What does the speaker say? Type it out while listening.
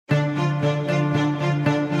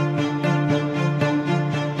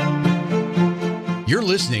You're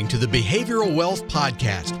listening to the Behavioral Wealth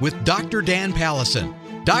Podcast with Dr. Dan Pallesen.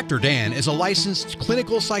 Dr. Dan is a licensed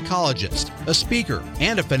clinical psychologist, a speaker,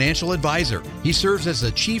 and a financial advisor. He serves as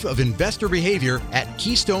the Chief of Investor Behavior at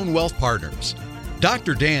Keystone Wealth Partners.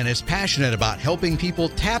 Dr. Dan is passionate about helping people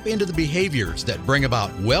tap into the behaviors that bring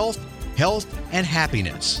about wealth, health, and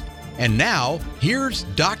happiness. And now, here's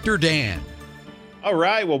Dr. Dan. All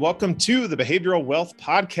right. Well, welcome to the Behavioral Wealth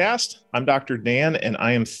Podcast. I'm Dr. Dan, and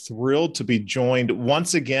I am thrilled to be joined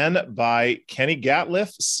once again by Kenny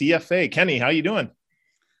Gatliff, CFA. Kenny, how you doing?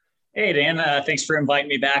 Hey, Dan. Thanks for inviting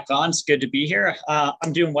me back on. It's good to be here.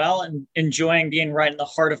 I'm doing well and enjoying being right in the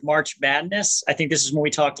heart of March Madness. I think this is when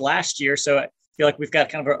we talked last year, so I feel like we've got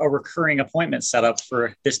kind of a recurring appointment set up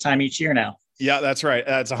for this time each year now. Yeah, that's right.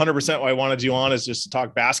 That's 100% why I wanted you on, is just to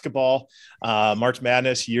talk basketball. March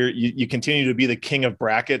Madness, you continue to be the king of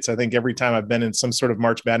brackets. I think every time I've been in some sort of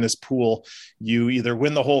March Madness pool, you either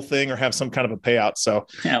win the whole thing or have some kind of a payout. So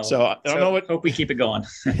I don't know what. Hope we keep it going.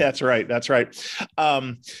 That's right. That's right.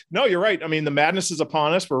 No, you're right. I mean, the madness is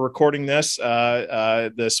upon us. We're recording this.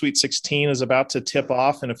 The Sweet 16 is about to tip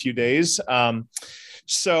off in a few days.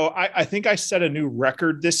 So I think I set a new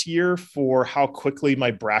record this year for how quickly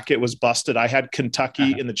my bracket was busted. I had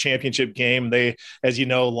Kentucky in the championship game. They, as you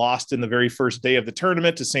know, lost in the very first day of the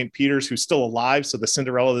tournament to St. Peter's, who's still alive. So the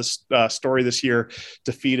Cinderella story this year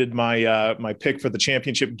defeated my pick for the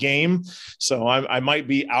championship game. So I might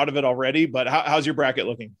be out of it already. But how's your bracket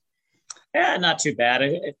looking? Yeah, not too bad.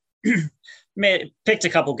 Picked a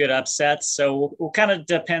couple good upsets, so it kind of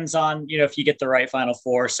depends on if you get the right Final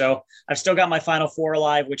Four. So I've still got my Final Four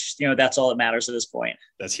alive, which that's all that matters at this point.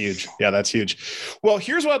 That's huge. Yeah, that's huge. Well,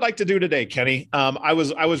 here's what I'd like to do today, Kenny. I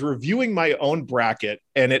was reviewing my own bracket,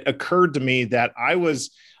 and it occurred to me that I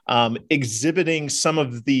was exhibiting some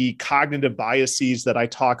of the cognitive biases that I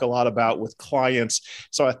talk a lot about with clients.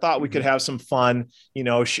 So I thought we could have some fun,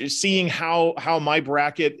 seeing how my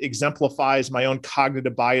bracket exemplifies my own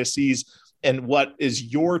cognitive biases. And what is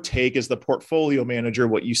your take as the portfolio manager,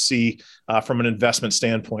 what you see from an investment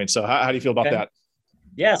standpoint? So how do you feel about that?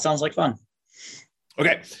 Yeah, sounds like fun.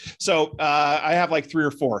 Okay. So I have like 3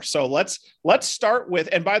 or 4. So let's start with,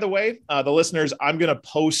 and by the way, the listeners, I'm going to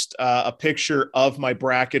post a picture of my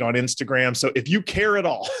bracket on Instagram. So if you care at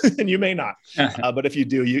all, and you may not, but if you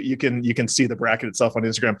do, you can see the bracket itself on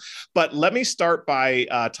Instagram. But let me start by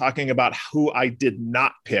talking about who I did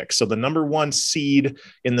not pick. So the number 1 seed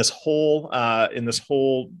in this whole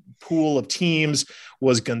pool of teams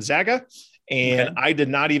was Gonzaga. And I did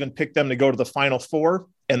not even pick them to go to the Final Four.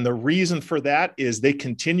 And the reason for that is they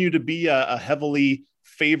continue to be a heavily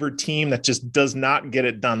favored team that just does not get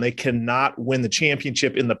it done. They cannot win the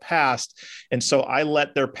championship in the past. And so I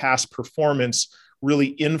let their past performance really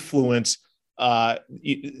influence how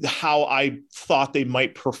I thought they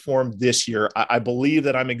might perform this year. I believe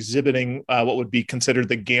that I'm exhibiting what would be considered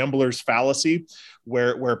the gambler's fallacy,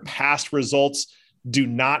 where past results do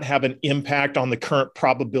not have an impact on the current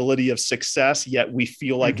probability of success, yet we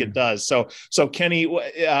feel like it does. So Kenny,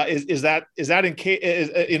 is that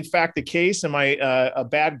in fact the case? Am I a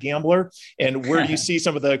bad gambler? And where do you see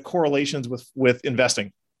some of the correlations with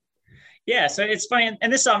investing? Yeah, so it's funny,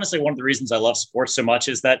 and this is honestly one of the reasons I love sports so much,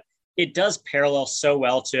 is that it does parallel so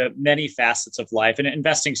well to many facets of life, and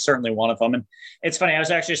investing is certainly one of them. And it's funny, I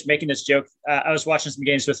was actually just making this joke. I was watching some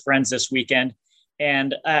games with friends this weekend,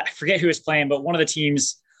 and I forget who was playing, but one of the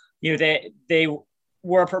teams, they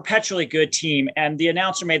were a perpetually good team. And the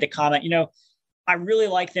announcer made the comment, I really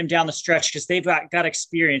like them down the stretch because they've got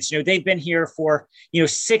experience. They've been here for,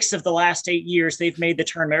 6 of the last 8 years. They've made the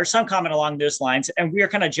tournament, or some comment along those lines. And we were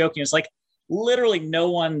kind of joking. It's like literally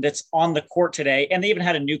no one that's on the court today. And they even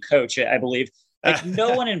had a new coach, I believe. Like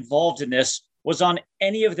no one involved in this was on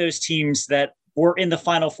any of those teams that were in the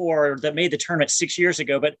Final Four or that made the tournament 6 years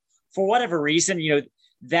ago. But for whatever reason,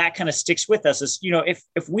 that kind of sticks with us is,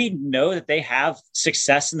 if we know that they have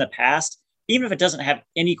success in the past, even if it doesn't have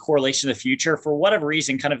any correlation to the future, for whatever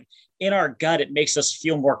reason, kind of in our gut, it makes us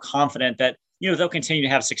feel more confident that, they'll continue to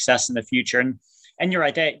have success in the future. And you're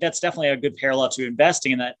right, that's definitely a good parallel to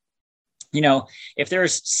investing in that, if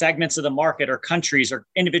there's segments of the market or countries or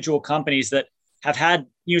individual companies that have had,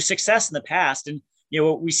 success in the past, and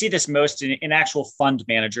we see this most in actual fund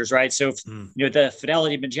managers, right? So, if, the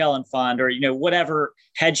Fidelity Magellan Fund or, whatever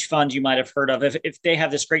hedge fund you might have heard of, if they have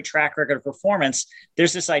this great track record of performance,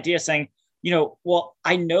 there's this idea saying, well,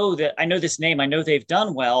 I know this name, I know they've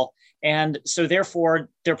done well. And so therefore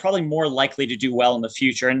they're probably more likely to do well in the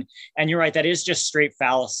future. And you're right, that is just straight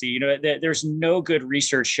fallacy. There's no good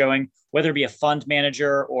research showing, whether it be a fund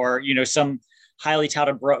manager or, some highly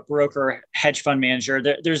touted broker, hedge fund manager,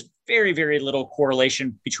 there's very, very little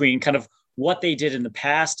correlation between kind of what they did in the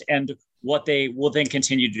past and what they will then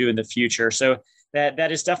continue to do in the future. So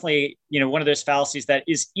that is definitely, one of those fallacies that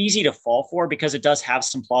is easy to fall for because it does have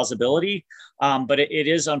some plausibility. But it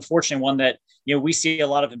is unfortunately one that, we see a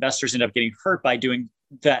lot of investors end up getting hurt by doing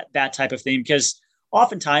that type of thing, because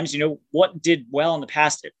oftentimes, what did well in the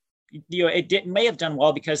past, it may have done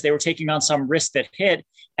well because they were taking on some risk that hit,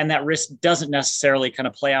 and that risk doesn't necessarily kind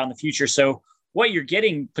of play out in the future. So what you're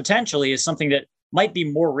getting potentially is something that might be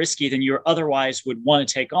more risky than you otherwise would want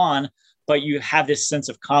to take on, but you have this sense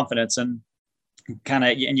of confidence and you can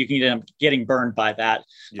end up getting burned by that.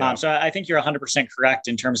 Yeah. So I think you're 100% correct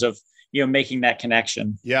in terms of, making that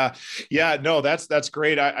connection. Yeah. No, that's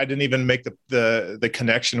great. I didn't even make the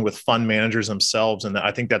connection with fund managers themselves. And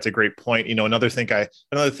I think that's a great point. Another thing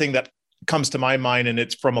that comes to my mind, and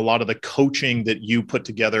it's from a lot of the coaching that you put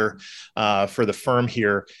together for the firm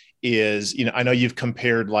here, is, I know you've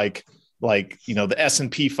compared like the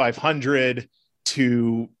S&P 500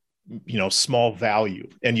 to, small value,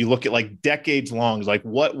 and you look at like decades long, like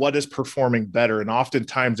what is performing better. And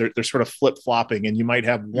oftentimes they're sort of flip flopping, and you might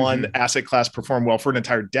have one asset class perform well for an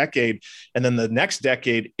entire decade, and then the next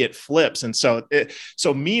decade it flips. And so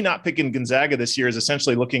me not picking Gonzaga this year is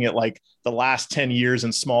essentially looking at like the last 10 years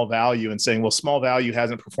in small value and saying, well, small value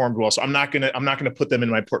hasn't performed well, so I'm not going to put them in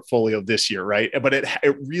my portfolio this year. Right. But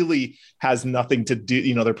it really has nothing to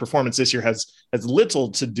do, their performance this year has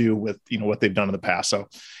little to do with, what they've done in the past. So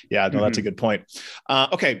yeah, no, that's a good point.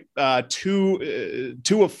 Okay. 2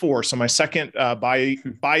 of 4. So my second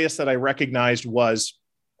bias that I recognized was,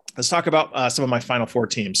 let's talk about some of my Final Four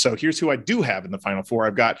teams. So here's who I do have in the Final Four.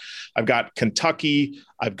 I've got Kentucky,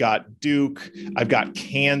 I've got Duke, I've got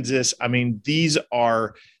Kansas. I mean, these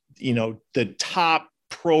are, the top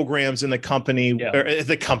programs in the company, in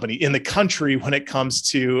the country when it comes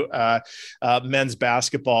to men's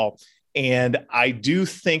basketball. And I do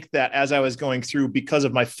think that as I was going through, because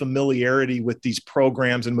of my familiarity with these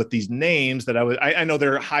programs and with these names, that I know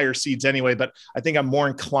they're higher seeds anyway, but I think I'm more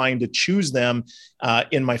inclined to choose them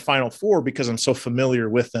in my Final Four because I'm so familiar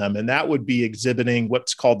with them. And that would be exhibiting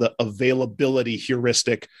what's called the availability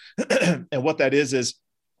heuristic. And what that is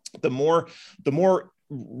the more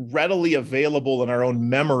readily available in our own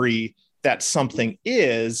memory that something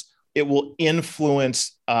is, it will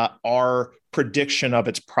influence our prediction of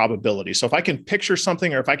its probability. So if I can picture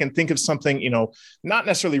something, or if I can think of something, not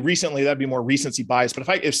necessarily recently, that'd be more recency bias.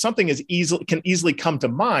 But if something can easily come to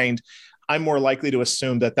mind, I'm more likely to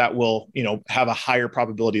assume that will, have a higher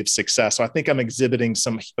probability of success. So I think I'm exhibiting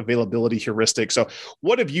some availability heuristic. So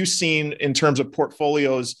what have you seen in terms of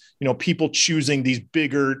portfolios, people choosing these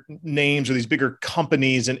bigger names or these bigger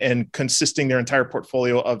companies and consisting their entire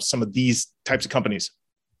portfolio of some of these types of companies?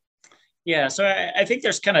 Yeah, so I think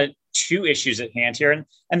there's kind of 2 issues at hand here.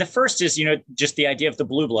 And the first is, just the idea of the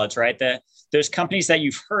blue bloods, right? Those companies that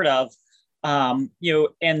you've heard of,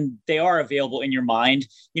 and they are available in your mind,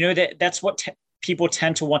 that's what people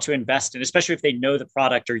tend to want to invest in, especially if they know the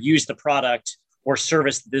product or use the product or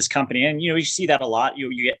service this company. And, you see that a lot.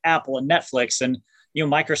 You get Apple and Netflix and,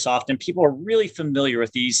 Microsoft, and people are really familiar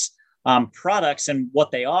with these products and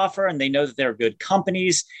what they offer, and they know that they're good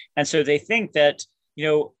companies. And so they think that,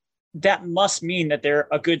 that must mean that they're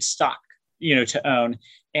a good stock, to own.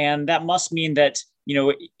 And that must mean that,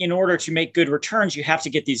 in order to make good returns, you have to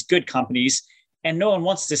get these good companies. And no one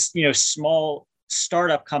wants this, small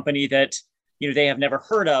startup company that, they have never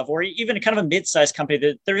heard of, or even kind of a mid-sized company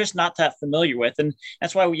that they're just not that familiar with. And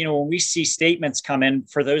that's why, when we see statements come in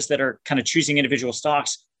for those that are kind of choosing individual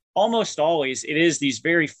stocks, almost always it is these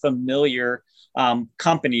very familiar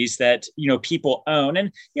companies that, people own.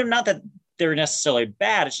 And, not that they're necessarily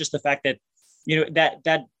bad. It's just the fact that,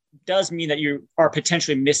 that does mean that you are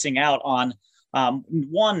potentially missing out on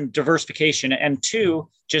 1, diversification, and 2,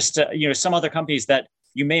 just, some other companies that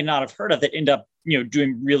you may not have heard of that end up,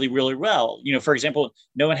 doing really, really well. For example,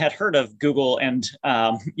 no one had heard of Google and,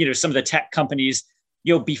 some of the tech companies,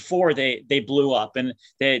 before they blew up, and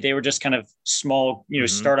they were just kind of small,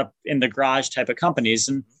 startup in the garage type of companies.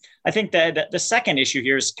 And I think that the second issue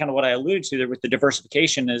here is kind of what I alluded to there with the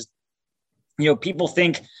diversification is, people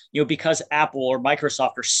think, because Apple or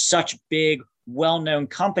Microsoft are such big, well-known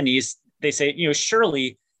companies, they say,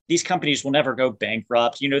 surely these companies will never go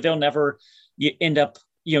bankrupt. They'll never end up,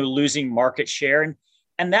 losing market share.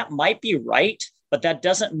 And that might be right, but that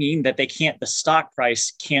doesn't mean that the stock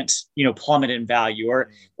price can't, plummet in value,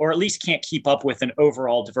 or at least can't keep up with an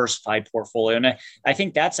overall diversified portfolio. And I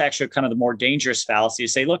think that's actually kind of the more dangerous fallacy, to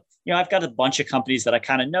say, look, I've got a bunch of companies that I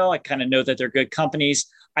kind of know that they're good companies.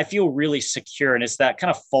 I feel really secure. And it's that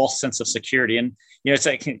kind of false sense of security. And, it's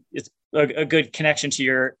like, it's a good connection to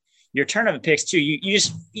your tournament picks too. You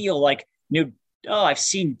just feel like, oh, I've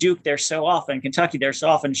seen Duke there so often, Kentucky there so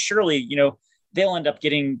often. Surely, they'll end up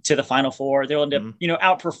getting to the Final Four. They'll end up,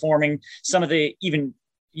 outperforming some of the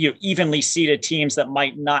evenly seeded teams that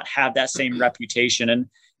might not have that same reputation. And,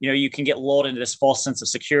 you can get lulled into this false sense of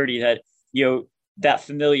security that, that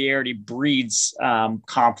familiarity breeds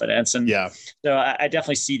confidence. And so I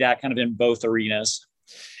definitely see that kind of in both arenas.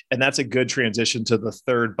 And that's a good transition to the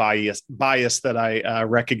third bias that I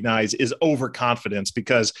recognize is overconfidence,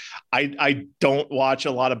 because I don't watch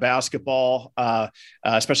a lot of basketball,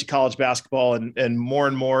 especially college basketball, and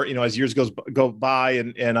more, as years go by,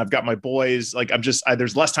 and I've got my boys, like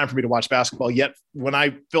there's less time for me to watch basketball. Yet when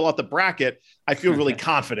I fill out the bracket, I feel really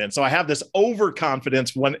confident. So I have this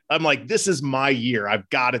overconfidence when I'm like, this is my year. I've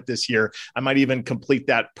got it this year. I might even complete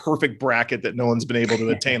that perfect bracket that no one's been able to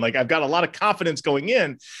attain. Like I've got a lot of confidence going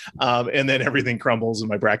in, and then everything crumbles and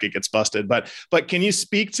my bracket gets busted. But can you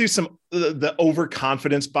speak to some the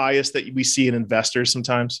overconfidence bias that we see in investors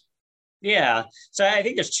sometimes? Yeah. So I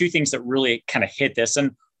think there's two things that really kind of hit this.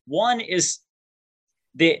 And one is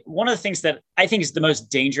one of the things that I think is the most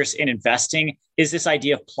dangerous in investing is this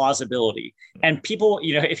idea of plausibility. And people,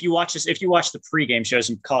 if you watch the pregame shows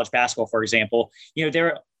in college basketball, for example,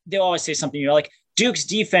 they'll always say something, like Duke's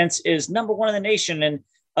defense is number one in the nation and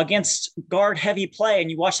against guard heavy play.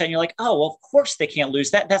 And you watch that and you're like, oh, well, of course they can't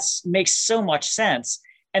lose. That makes so much sense.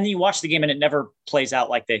 And then you watch the game and it never plays out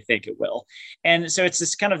like they think it will. And so it's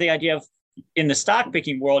this kind of the idea of, in the stock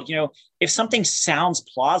picking world, if something sounds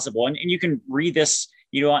plausible, and you can read this,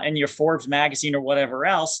 in your Forbes magazine or whatever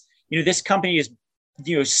else, this company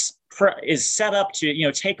is set up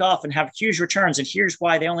to, take off and have huge returns. And here's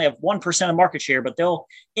why they only have 1% of market share, but they'll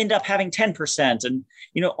end up having 10%. And,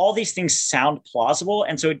 all these things sound plausible.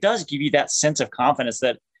 And so it does give you that sense of confidence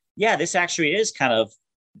that, yeah, this actually is kind of,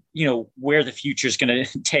 where the future is going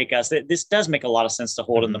to take us. This does make a lot of sense to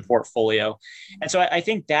hold in the portfolio. And so I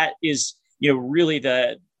think that is, really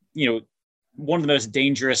the, one of the most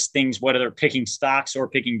dangerous things, whether they're picking stocks or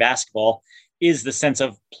picking basketball, is the sense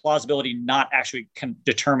of plausibility not actually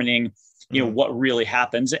determining, what really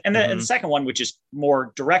happens. And then the second one, which is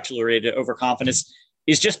more directly related to overconfidence,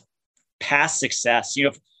 is just past success.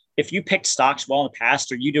 If you picked stocks well in the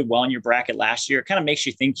past, or you did well in your bracket last year, it kind of makes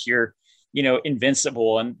you think you're,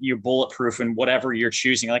 invincible and you're bulletproof and whatever you're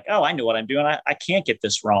choosing. Like, oh, I know what I'm doing. I can't get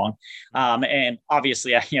this wrong. And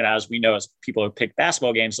obviously, as we know, as people who pick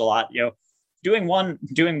basketball games a lot, doing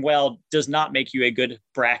well does not make you a good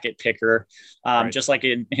bracket picker, right. Just like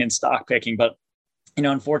in stock picking. But,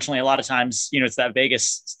 unfortunately, a lot of times, it's that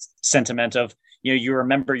Vegas sentiment of, you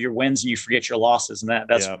remember your wins and you forget your losses. And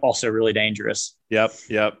that's also really dangerous. Yep.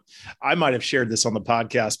 I might have shared this on the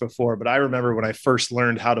podcast before, but I remember when I first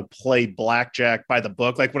learned how to play blackjack by the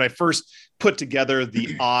book, like when I first put together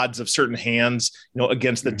the odds of certain hands,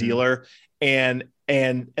 against the dealer. And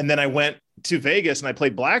then I went to Vegas and I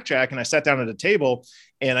played blackjack and I sat down at a table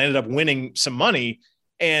and I ended up winning some money.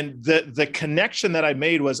 And the connection that I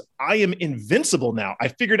made was, I am invincible now. I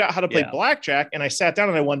figured out how to play blackjack and I sat down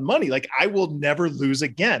and I won money. Like, I will never lose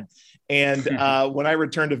again. And when I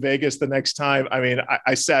returned to Vegas the next time,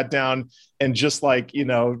 I sat down and just like,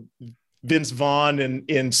 Vince Vaughn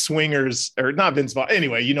in Swingers, or not Vince Vaughn.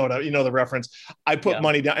 Anyway, the reference. I put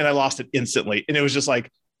money down and I lost it instantly. And it was just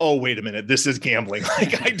like, oh, wait a minute, this is gambling.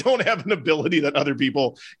 Like, I don't have an ability that other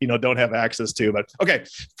people, don't have access to. But okay,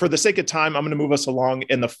 for the sake of time, I'm going to move us along.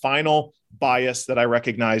 And the final bias that I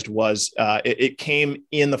recognized was it came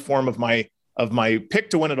in the form of my pick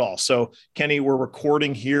to win it all. So, Kenny, we're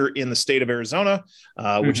recording here in the state of Arizona,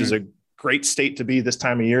 which is a great state to be this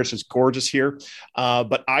time of year. It's just gorgeous here.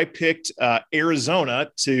 But I picked Arizona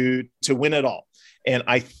to win it all. And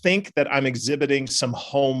I think that I'm exhibiting some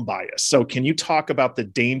home bias. So can you talk about the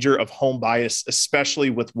danger of home bias,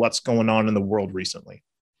 especially with what's going on in the world recently?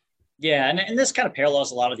 Yeah. And this kind of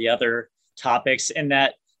parallels a lot of the other topics in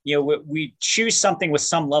that, we choose something with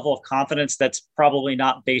some level of confidence that's probably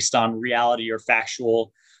not based on reality or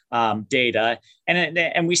factual data.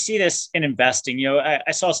 And we see this in investing.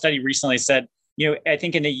 I saw a study recently said, I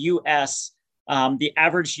think in the US, the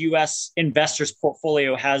average US investor's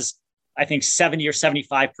portfolio has, I think 70 or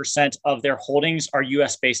 75% of their holdings are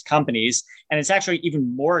US-based companies. And it's actually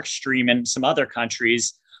even more extreme in some other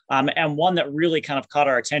countries. And one that really kind of caught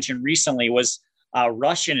our attention recently was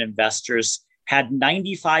Russian investors had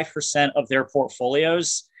 95% of their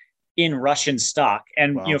portfolios in Russian stock.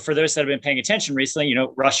 And, wow. For those that have been paying attention recently,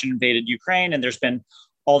 Russia invaded Ukraine, and there's been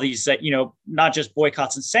all these, not just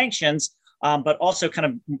boycotts and sanctions, but also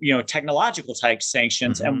kind of, technological type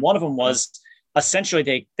sanctions. Mm-hmm. And one of them was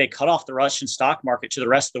essentially they cut off the Russian stock market to the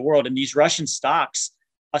rest of the world. And these Russian stocks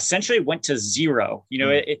essentially went to zero.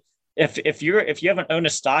 if you haven't owned a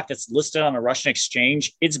stock that's listed on a Russian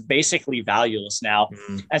exchange, it's basically valueless now.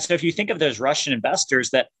 And so if you think of those Russian investors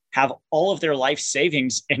that have all of their life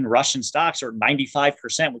savings in Russian stocks, or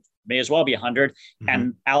 95%, which may as well be 100,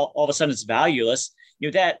 and all of a sudden it's valueless,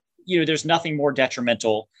 there's nothing more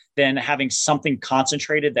detrimental than having something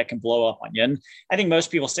concentrated that can blow up on you. And I think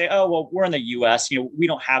most people say, oh, well, we're in the US, we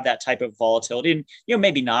don't have that type of volatility. And,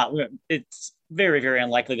 maybe not. It's very, very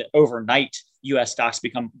unlikely that overnight US stocks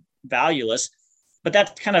become valueless, but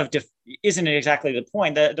that kind of isn't exactly the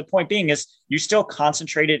point. The point being is you're still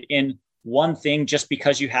concentrated in one thing just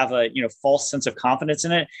because you have a false sense of confidence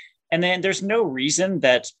in it. And then there's no reason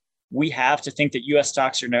that we have to think that US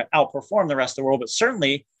stocks are going to outperform the rest of the world, but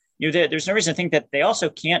certainly there's no reason to think that they also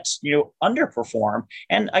can't, underperform.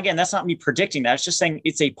 And again, that's not me predicting that. It's just saying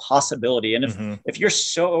it's a possibility. And if you're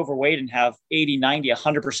so overweight and have 80, 90,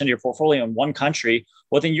 100% of your portfolio in one country,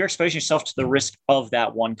 well, then you're exposing yourself to the risk of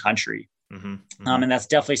that one country. And that's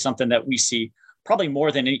definitely something that we see probably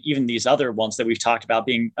more than even these other ones that we've talked about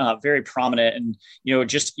being very prominent and,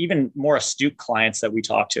 just even more astute clients that we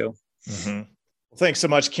talk to. Well, thanks so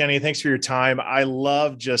much, Kenny. Thanks for your time. I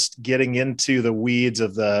love just getting into the weeds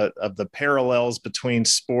of the parallels between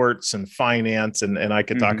sports and finance, and I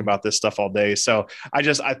could talk about this stuff all day. So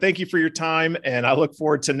I thank you for your time, and I look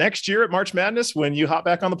forward to next year at March Madness when you hop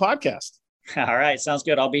back on the podcast. All right, sounds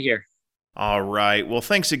good. I'll be here. All right. Well,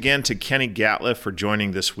 thanks again to Kenny Gatliff for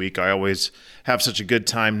joining this week. I always have such a good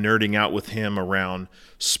time nerding out with him around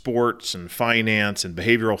sports and finance and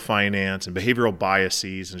behavioral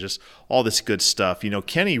biases and just all this good stuff.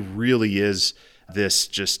 Kenny really is this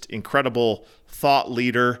just incredible thought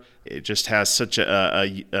leader. It just has such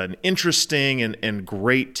an interesting and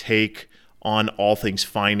great take on all things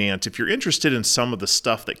finance. If you're interested in some of the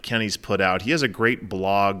stuff that Kenny's put out, he has a great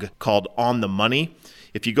blog called On the Money.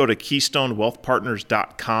 If you go to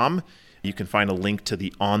KeystoneWealthPartners.com, you can find a link to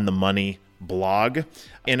the On the Money blog.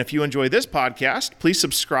 And if you enjoy this podcast, please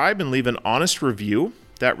subscribe and leave an honest review.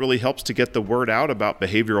 That really helps to get the word out about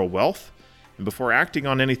behavioral wealth. And before acting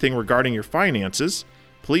on anything regarding your finances,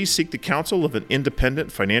 please seek the counsel of an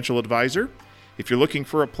independent financial advisor. If you're looking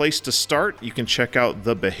for a place to start, you can check out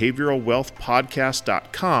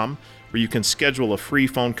thebehavioralwealthpodcast.com, where you can schedule a free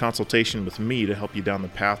phone consultation with me to help you down the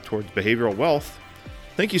path towards behavioral wealth.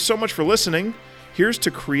 Thank you so much for listening. Here's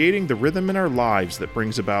to creating the rhythm in our lives that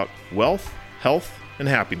brings about wealth, health, and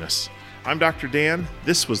happiness. I'm Dr. Dan.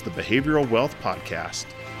 This was the Behavioral Wealth Podcast.